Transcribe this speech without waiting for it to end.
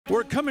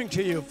We're coming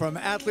to you from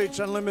Athletes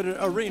Unlimited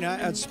Arena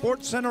at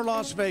Sports Center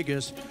Las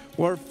Vegas,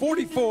 where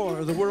 44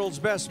 of the world's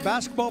best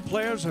basketball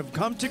players have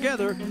come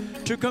together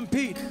to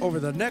compete over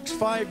the next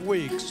 5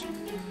 weeks.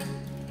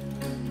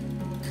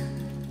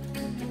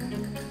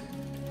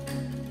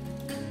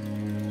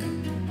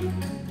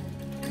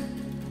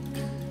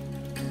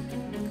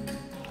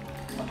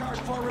 A guard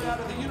forward out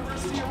of the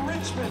University of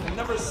Richmond,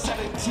 number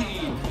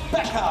 17,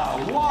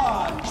 Becca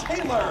Wann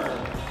Taylor.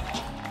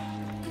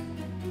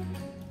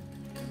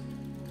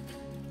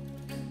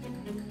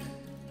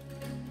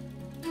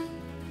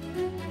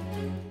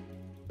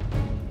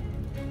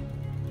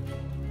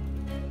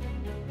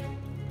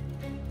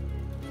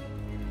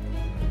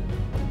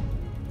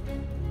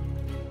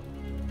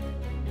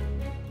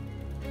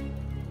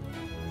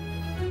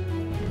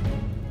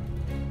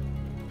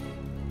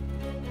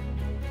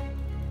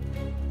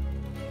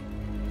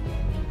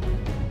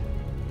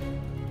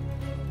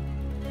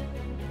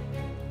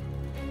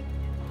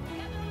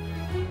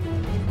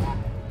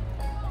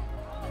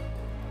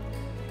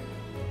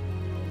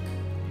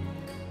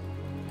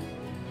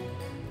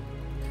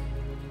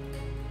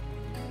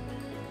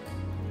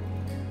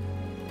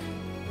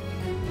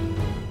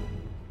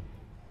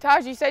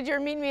 Taj, you said you were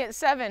meeting me at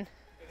 7.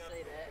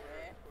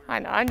 I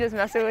know, I'm just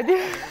messing with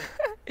you.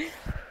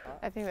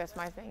 I think that's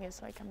my thing,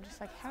 is like, I'm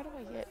just like, how do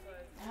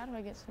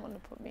I get someone to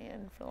put me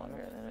in for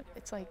longer than it?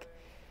 It's like,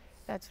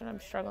 that's what I'm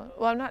struggling.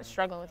 Well, I'm not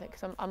struggling with it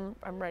because I'm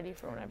ready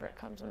for whenever it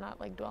comes. I'm not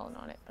like dwelling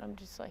on it, but I'm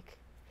just like,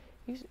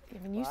 you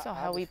saw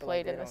how we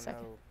played in the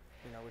second.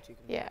 You know what you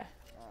can do. Yeah.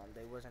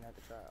 They wasn't at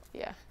the trial.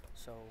 Yeah.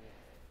 So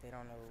they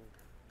don't know.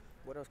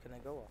 What else can they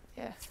go off?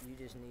 Yeah. You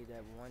just need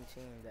that one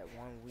team, that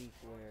 1 week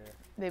where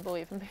they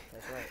believe in me.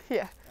 That's right.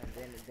 Yeah. And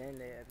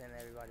then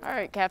everybody. All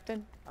right,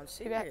 Captain. I'm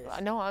serious. I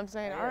know. I'm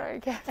saying, yeah. All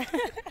right, Captain.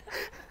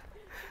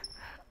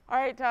 All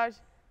right, Taj.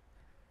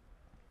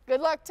 Good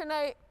luck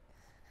tonight.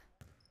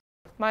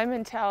 My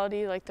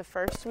mentality, like the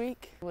first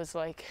week, was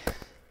like,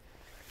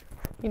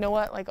 you know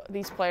what? Like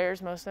these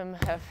players, most of them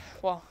have,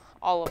 well,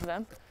 all of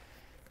them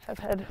have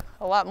had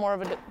a lot more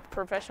of a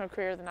professional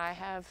career than I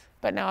have.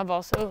 But now I've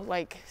also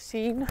like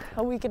seen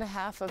a week and a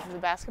half of the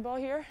basketball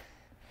here,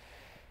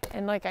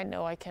 and like I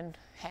know I can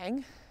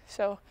hang.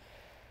 So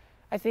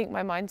I think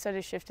my mindset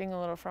is shifting a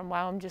little from,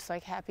 wow, I'm just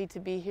like happy to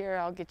be here,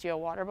 I'll get you a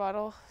water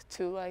bottle,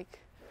 to like,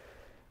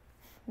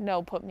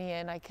 no, put me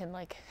in, I can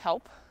like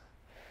help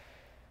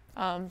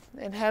and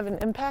have an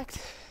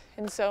impact.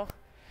 And so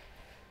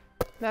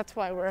that's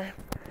why we're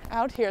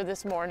out here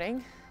this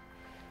morning,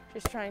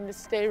 just trying to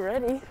stay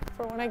ready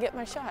for when I get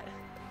my shot.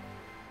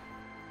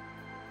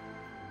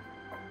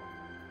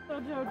 So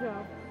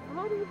JoJo,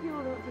 how do you feel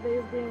about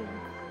today's game?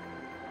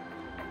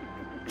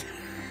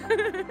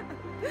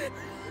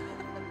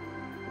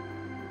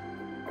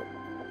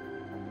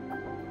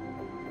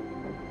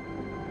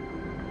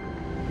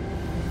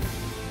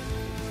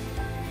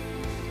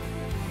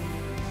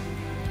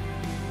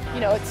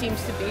 You know, it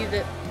seems to be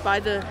that by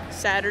the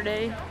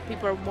Saturday,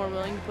 people are more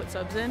willing to put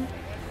subs in.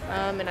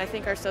 And I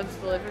think our subs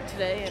delivered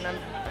today, and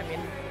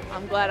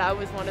I'm glad I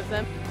was one of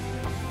them.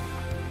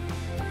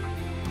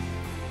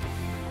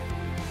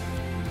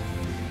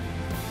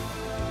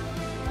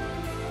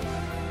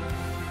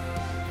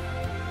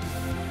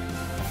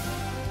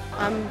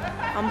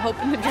 I'm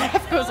hoping the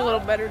draft goes a little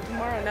better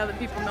tomorrow now that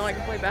people know I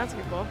can play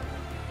basketball.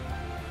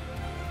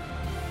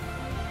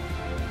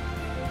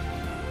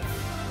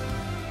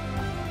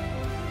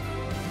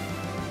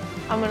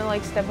 I'm gonna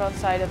like step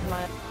outside of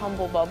my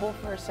humble bubble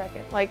for a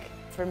second. Like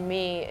for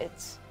me,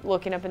 it's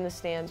looking up in the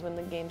stands when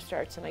the game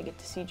starts and I get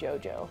to see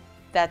JoJo.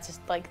 That's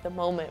just like the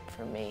moment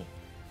for me.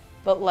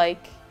 But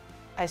like,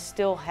 I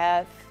still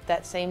have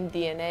that same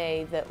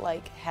DNA that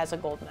like has a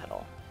gold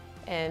medal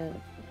and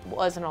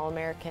was an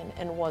All-American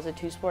and was a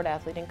 2-sport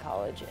athlete in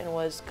college and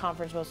was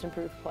conference most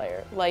improved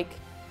player. Like,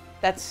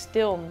 that's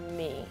still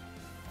me.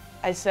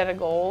 I set a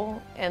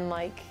goal and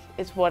like,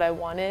 it's what I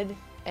wanted,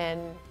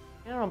 and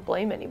I don't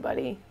blame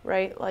anybody,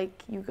 right? Like,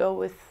 you go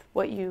with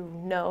what you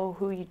know,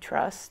 who you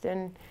trust,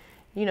 and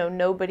you know,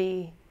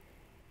 nobody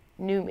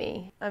knew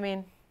me. I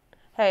mean,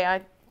 hey,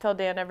 I tell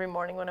Dan every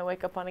morning when I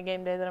wake up on a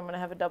game day that I'm gonna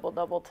have a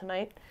double-double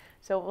tonight,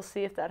 so we'll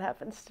see if that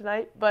happens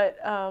tonight. But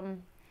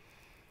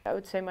I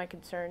would say my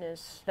concern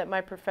is that my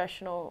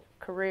professional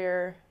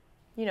career,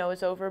 you know,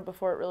 is over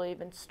before it really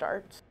even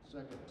starts.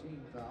 Second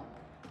team foul.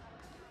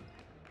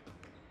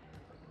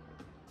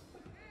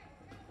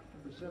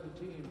 Number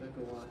 17, Becca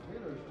Wann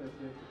Taylor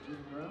stepped in for team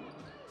foul.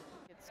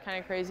 It's kind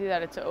of crazy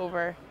that it's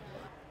over.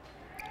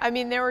 I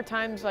mean, there were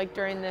times like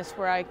during this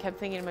where I kept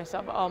thinking to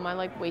myself, oh, am I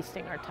like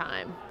wasting our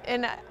time?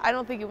 And I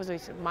don't think it was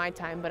wasting my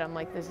time, but I'm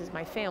like, this is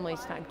my family's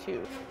time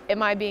too.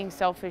 Am I being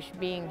selfish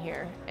being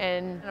here?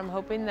 And I'm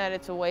hoping that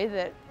it's a way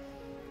that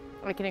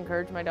I can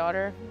encourage my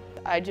daughter.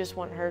 I just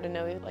want her to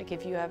know, like,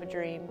 if you have a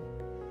dream,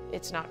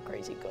 it's not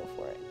crazy, go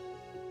for it.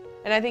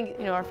 And I think,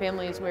 you know, our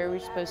family is where we're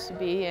supposed to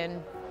be,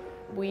 and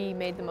we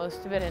made the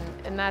most of it,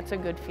 and that's a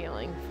good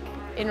feeling.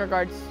 In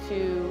regards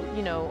to,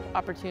 you know,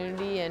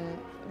 opportunity and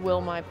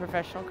will my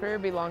professional career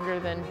be longer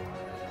than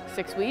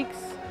 6 weeks?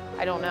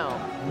 I don't know.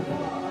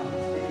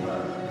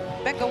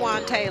 Becca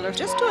Wann Taylor,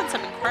 just doing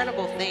some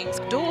incredible things.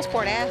 Dual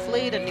sport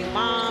athlete, a new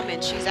mom,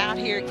 and she's out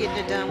here getting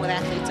it done with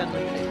Athletes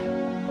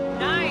Unlimited.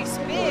 Nice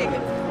big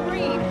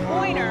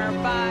three-pointer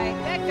by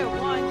Becca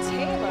Wann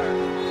Taylor.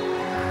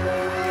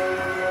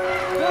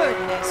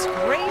 Goodness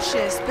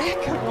gracious,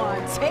 Becca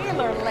Wann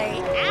Taylor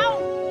lay out.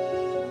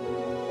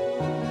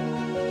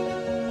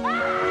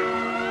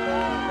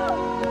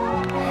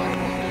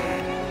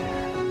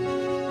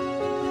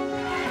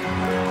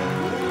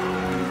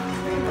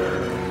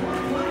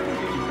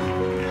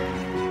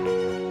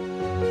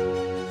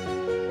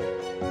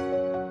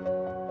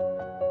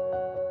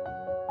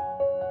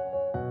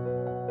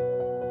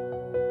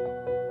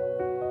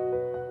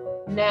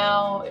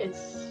 Now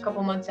it's a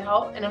couple months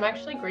out and I'm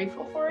actually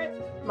grateful for it.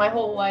 My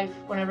whole life,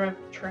 whenever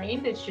I've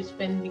trained, it's just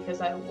been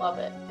because I love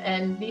it.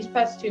 And these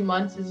past 2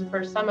 months is the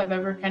first time I've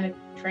ever kind of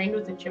trained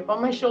with a chip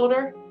on my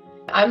shoulder.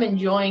 I'm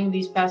enjoying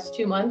these past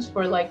 2 months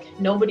where like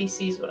nobody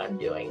sees what I'm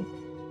doing.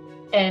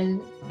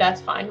 And that's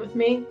fine with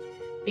me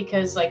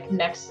because like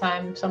next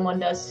time someone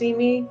does see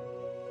me,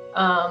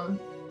 I'm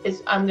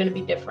gonna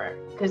be different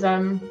because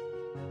I'm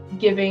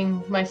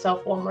giving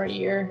myself one more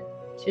year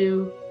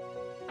to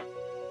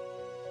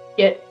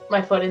get my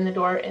foot in the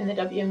door in the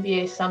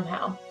WNBA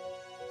somehow.